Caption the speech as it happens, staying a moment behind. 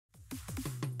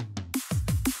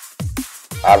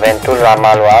Aventuri la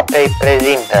malul apei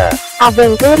prezintă.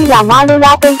 Aventuri la malul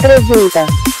apei prezintă.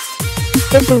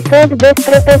 Episod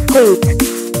despre pescuit.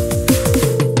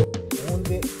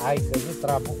 Unde ai căzut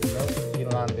trabucul meu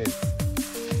finlandez?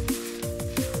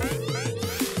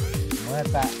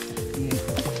 Măta știe.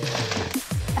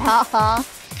 Aha.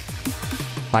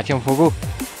 Facem fugul?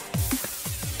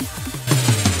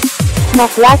 Mă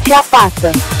place, apasă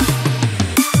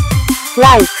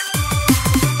like.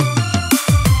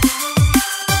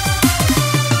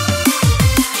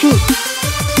 Și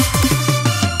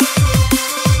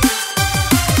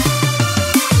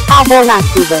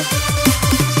abonați-vă.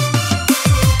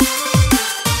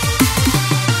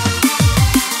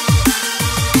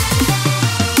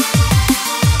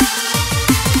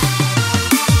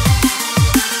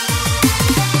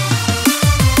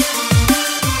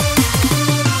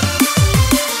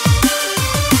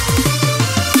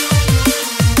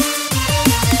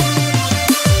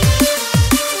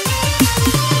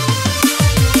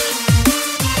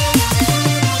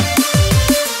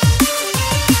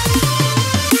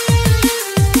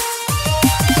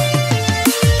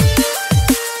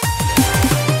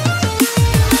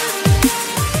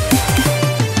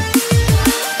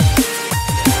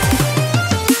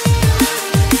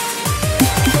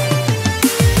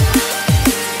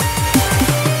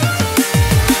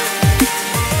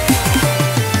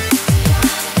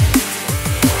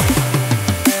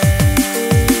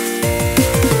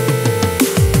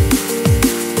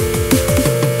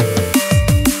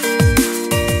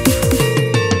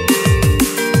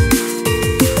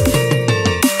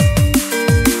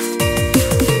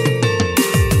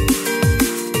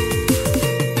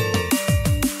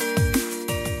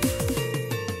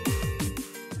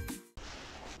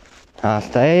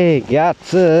 Asta e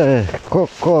gheață,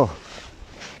 coco,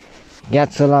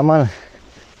 gheață la mal.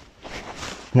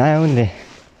 N-ai unde.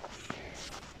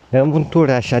 Dăm un tur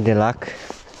așa de lac.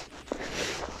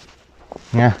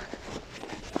 Ia.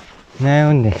 N-ai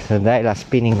unde să dai la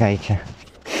spinning aici.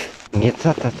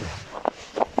 Înghețat atât.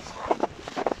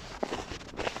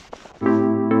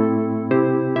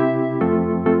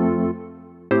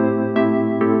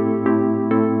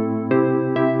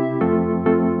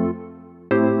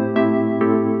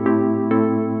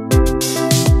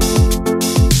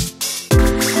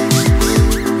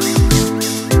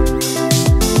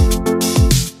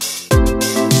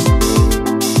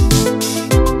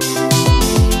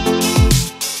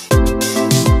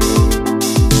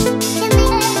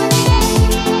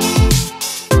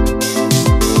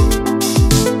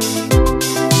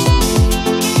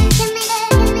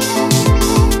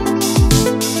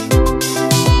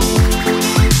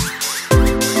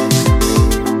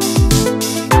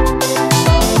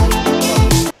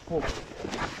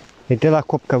 Uite la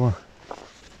copcă, mă.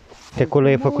 De acolo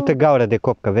e făcută gaură de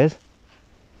copcă, vezi?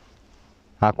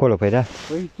 Acolo, păi da?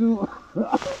 Păi tu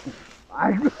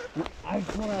ai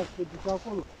curat să duci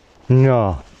acolo?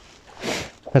 No.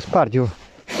 Mă sparg eu.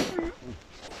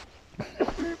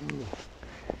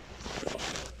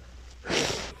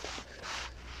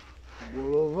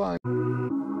 Bolovan.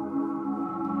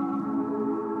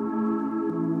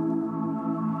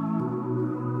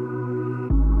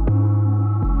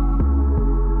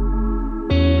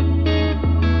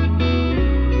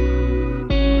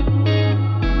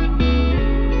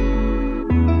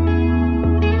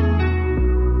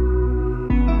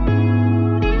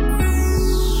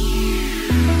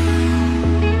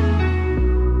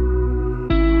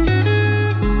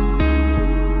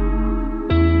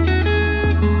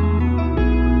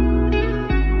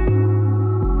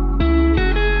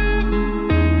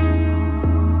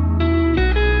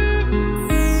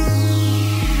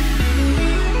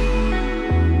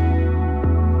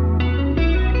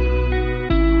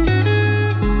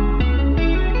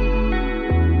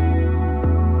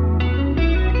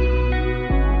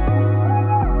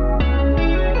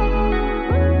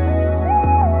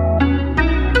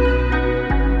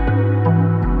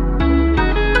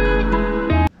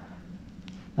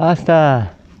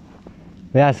 Asta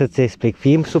vreau să-ți explic.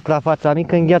 Fiind suprafața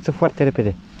mică, îngheață foarte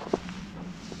repede.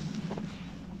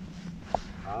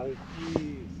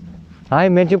 Hai,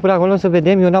 mergem până acolo să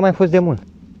vedem. Eu n-am mai fost de mult.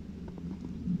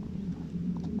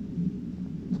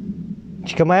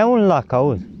 Și că mai e un lac,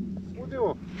 auzi? Unde,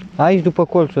 mă? Aici, după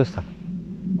colțul ăsta.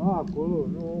 Acolo,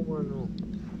 nu, mă, nu.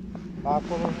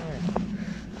 Acolo nu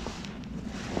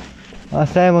e.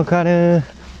 Asta e măcar...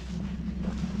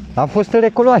 A fost în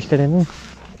recunoaștere, nu?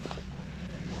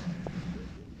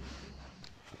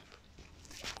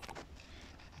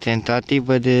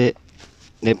 Tentativă de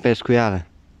pescuială.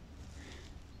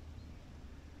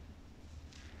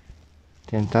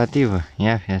 Tentativă,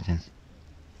 ia fi atent.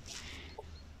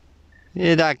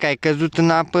 E, dacă ai căzut în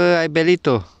apă, ai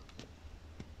belit-o. Să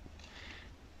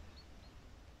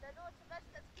nu-ți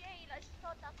mestăți cheile și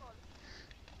tot acolo.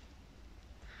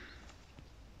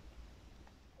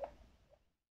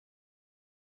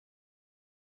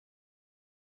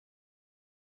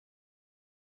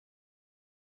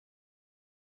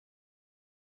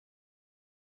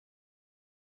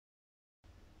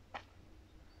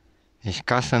 Deci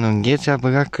ca să nu înghețe, a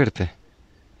băgat cârpe.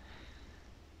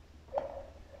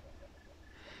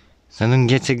 Să nu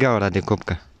înghețe gaura de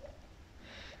copcă.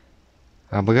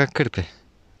 A băgat cârpe.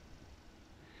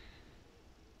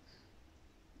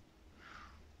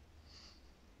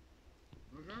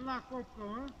 Băgăm la copcă,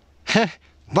 mă?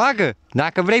 Bagă!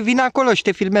 Dacă vrei, vin acolo și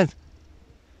te filmez.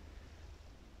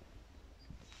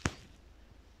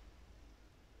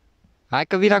 Hai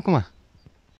că vin acum.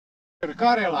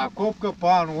 Încercare la copcă pe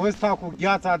anul ăsta cu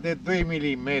gheața de 2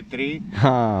 mm.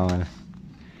 Aoleu.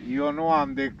 Eu nu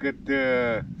am decât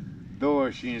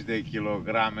 25 de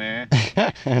kilograme.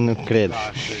 Nu cred.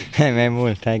 Da, Hai mai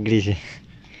mult, ai grijă.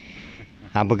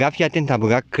 A băgat, fii atent, a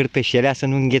băgat cârpe și alea să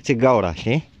nu înghețe gaura,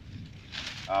 știi?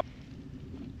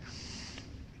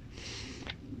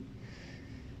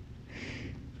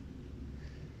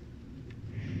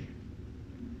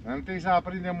 Întâi să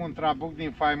aprindem un trabuc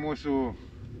din faimosul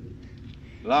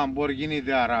Lamborghini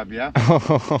de Arabia.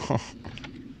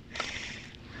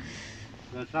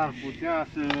 Că s-ar putea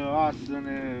să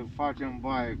ne facem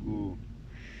baie cu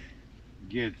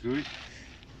ghețuri.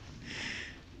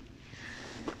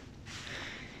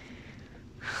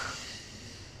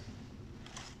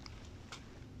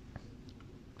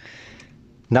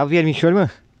 Dau viermișori, mă?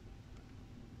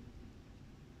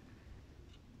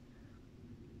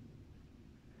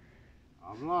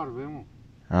 Am larve, mă.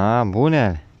 A,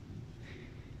 bune.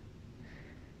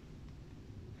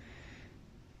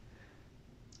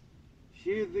 Și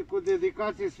cu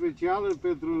dedicație specială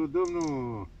pentru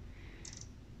domnul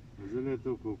Zile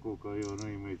tu cu cocă, eu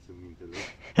nu-i mai țin mintele.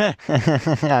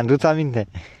 Am dus aminte.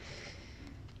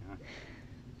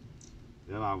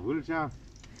 De la Vâlcea?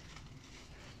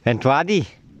 Pentru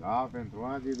Adi? Da, pentru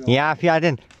Adi. Da. Ia, fii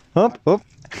atent. Hop, hop.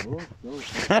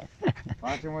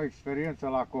 Facem o experiență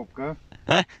la copcă,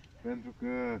 pentru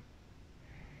că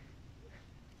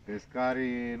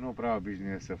pescarii nu prea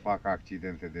obișnuiesc să facă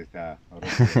accidente de astea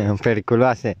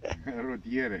Periculoase.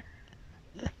 rutiere.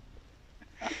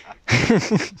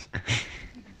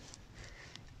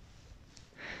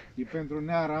 Și pentru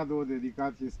Nea Radu o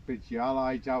dedicație specială,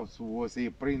 aici o să-i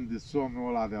prind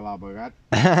somnul ăla de la băgat,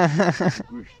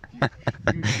 cu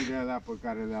știuțile alea pe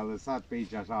care le-a lăsat pe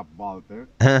aici așa baltă.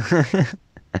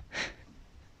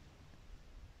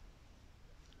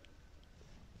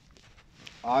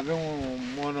 Avem un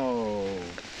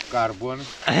monocarbon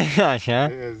Așa,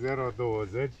 de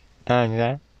 0,20,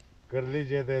 așa,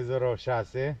 cârlige de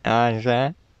 0,6,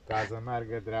 așa. ca să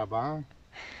meargă treaba,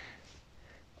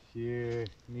 și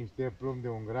niște plumb de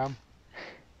 1 gram,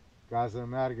 ca să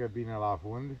meargă bine la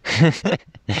fund.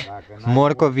 Dacă n-ai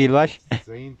Morcovi luași?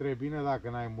 să intre bine dacă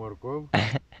n-ai morcov.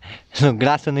 Lui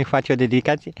Grasul nu-i face o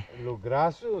dedicație? Lui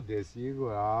Grasul,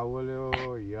 desigur, aoleo,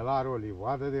 el are o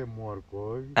livadă de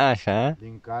morcovi Așa.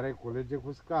 din care culege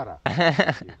cu scara.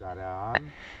 Fiecare an.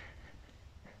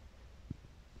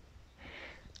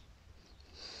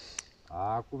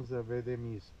 Acum să vedem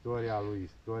istoria lui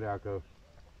Istoria, că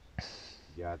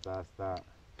gheața asta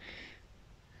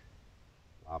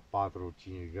la 4-5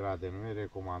 grade nu e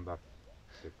recomandat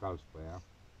să calci pe ea.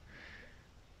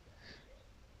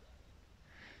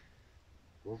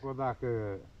 Coco,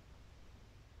 dacă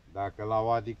la o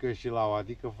adică și la o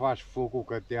adică faci focul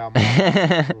că te am.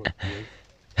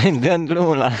 Dă-mi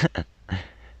drumul la...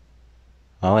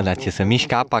 Mamă, dar ce să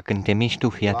mișcă apa când te miști tu,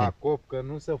 fii La atent. copcă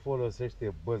nu se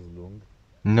folosește băz lung.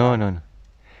 Nu, nu, nu.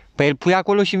 Păi îl pui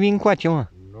acolo și vin coace, mă.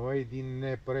 Noi din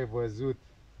neprevăzut,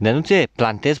 Dar nu ți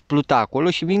plantezi pluta acolo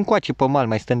și vin coace pe mal,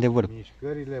 mai stăm de vorbă.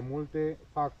 mișcările multe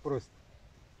fac prost.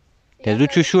 Te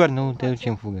duci ușor, nu te duci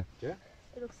în fugă. Ce?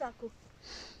 Rucsacul.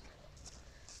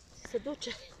 Se duce.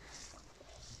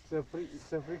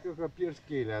 Să frică că pierzi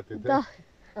cheile atât. Da.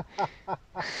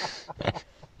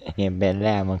 E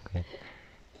belea, mă, că...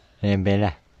 E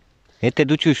belea. E, te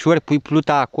duci ușor, pui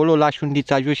pluta acolo, lași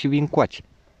undița jos și vin coace.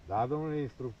 Da, domnule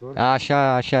instructor,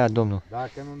 Așa, așa, domnul.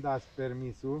 dacă nu-mi dați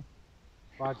permisul,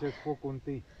 faceți focul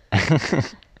întâi.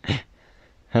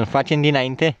 Îl facem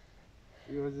dinainte?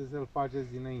 Eu zic să-l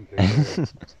faceți dinainte.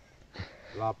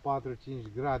 La 4-5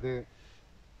 grade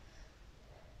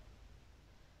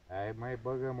mai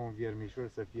băgăm un viermișor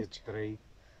să fie 3.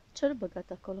 Ce-l băgat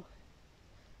acolo?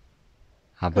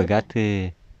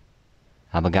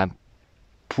 A băgat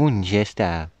pungi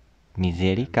astea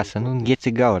mizerii ca să nu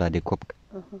înghețe gaura de copcă.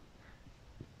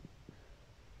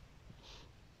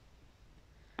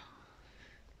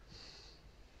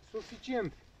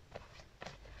 Suficient.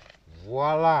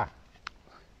 Voila!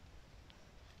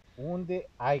 Unde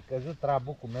ai căzut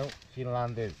trabucul meu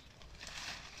finlandez?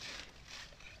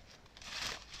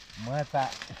 Măta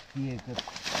știe că...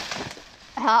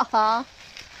 Aha.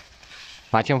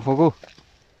 Facem focul?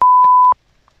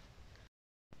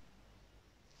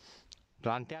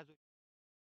 Plantează.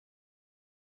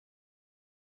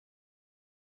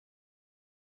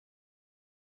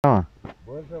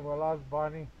 Bă, să vă las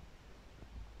banii.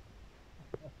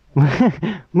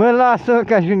 Mă lasă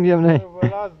că ajungem noi. Să vă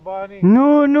las banii.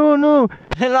 Nu, nu, nu.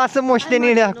 Lasă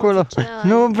moștenirea acolo.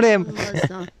 Nu vrem. Nu vreți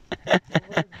bani.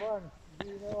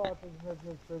 Bine, atunci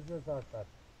mergeți pe jos asta.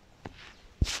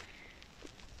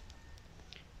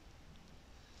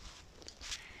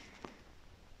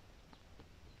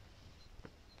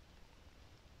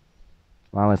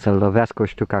 Mamă, să-l lovească o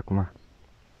știucă acum.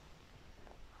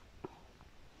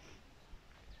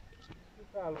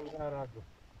 Știuca lui Radu.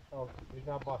 Sau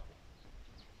deja bate.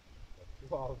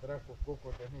 Tu au dracu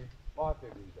cocote, nu-i bate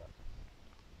deja.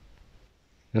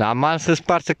 La mal să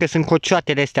sparță că sunt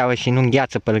cocioatele astea și nu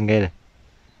îngheață pe lângă ele.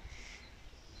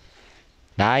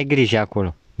 Da, ai grijă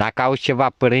acolo. Dacă auzi ceva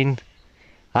părând,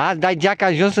 dai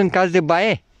geaca jos în caz de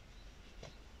baie.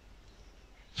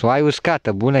 Să o ai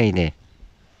uscată, bună idee.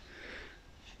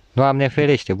 Doamne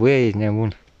ferește, băie, ești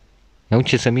nebun. Nu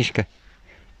ce să mișcă.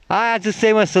 Aia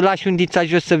zisei, mă, să lași undița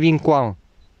jos să vin cu amă.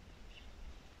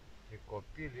 E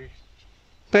copil, ești.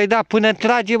 Păi da, până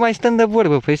trage mai stăm de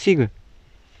vorbă, păi sigur.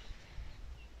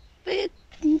 Păi,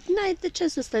 n-ai de ce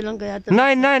să stai lângă ea?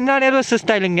 N-are rost să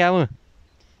stai lângă ea, mă.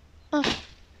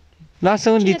 Lasă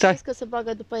Cine undița, crezi că se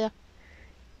bagă după ea?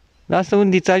 lasă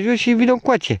undița jos și vină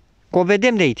încoace. Că o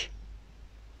vedem de aici.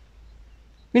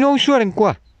 Vină ușor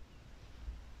încoa.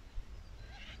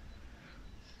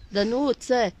 Dar nu,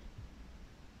 țe.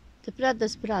 Te prea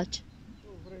dezbraci.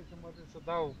 Nu vrei să mă duc să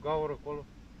dau gaură acolo?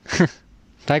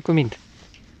 Stai cu minte.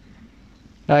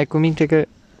 Stai cu minte că...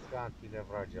 Ca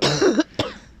antinevragel.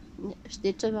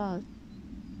 Știi ceva?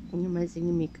 Nu mai zic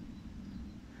nimic.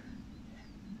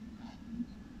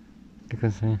 Că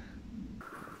să...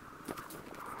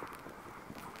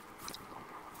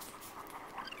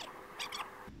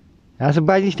 Ia să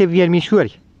bagi niște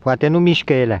viermișori. Poate nu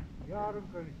mișcă ele. Iar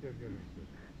încă niște viermișori.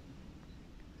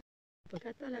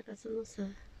 Băgat alea ca să nu se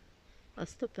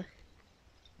astupe.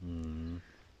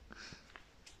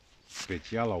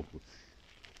 Special au pus.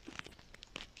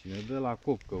 Cine dă la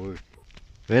copcă, bă.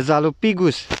 Vezi alu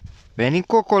Pigus. Veni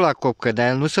Coco la copcă, dar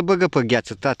el nu se băgă pe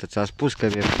gheață, tată. Ți-a spus că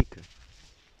mi-e frică.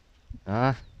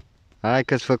 A? Hai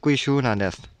că-ți făcui și una de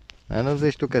asta. Dar nu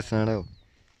zici tu că sunt rău.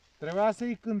 Trebuia să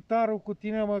iei cântarul cu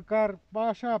tine măcar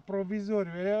așa,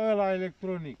 provizoriu, e ăla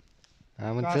electronic.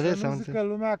 Am Ca înțeles, să am nu zică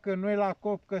înțeles. lumea că noi la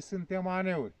copcă suntem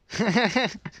aneuri.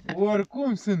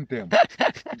 Oricum suntem.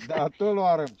 Dar tot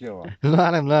luarăm ceva.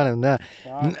 Luarăm, da. Da,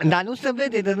 Dar nu se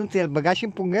vede, de nu ți-l băga și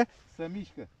în pungă? să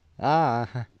mișcă.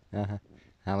 Aha.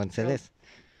 Am înțeles.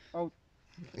 Au.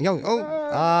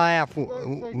 Aia,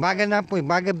 bagă înapoi,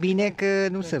 bagă bine că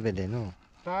nu se vede, nu.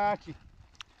 Taci.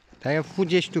 Dar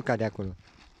fuge știuca de acolo.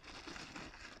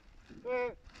 Bă,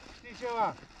 știi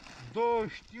ceva? 2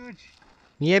 știuci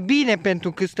E bine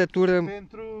pentru câstătură.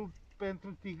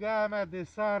 pentru tigaia mea de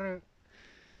sară.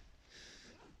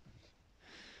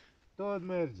 Tot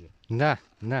merge. Da.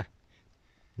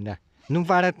 Nu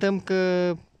vă arătăm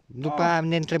că după aia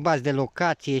ne întrebați de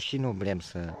locație și nu vrem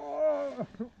să...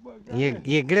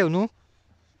 E greu, nu?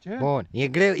 Ce? Bun, e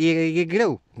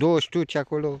greu. 2 știuci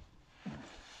acolo.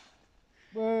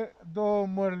 Bă, 2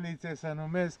 mărlițe se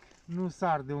numesc, nu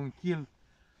sar de 1 kg,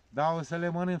 dar o să le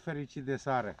mănânc fericit de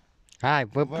sară. Hai,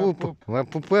 vă Vă pup, pup. vă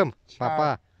pupăm. Pa, Ciao.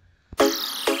 pa.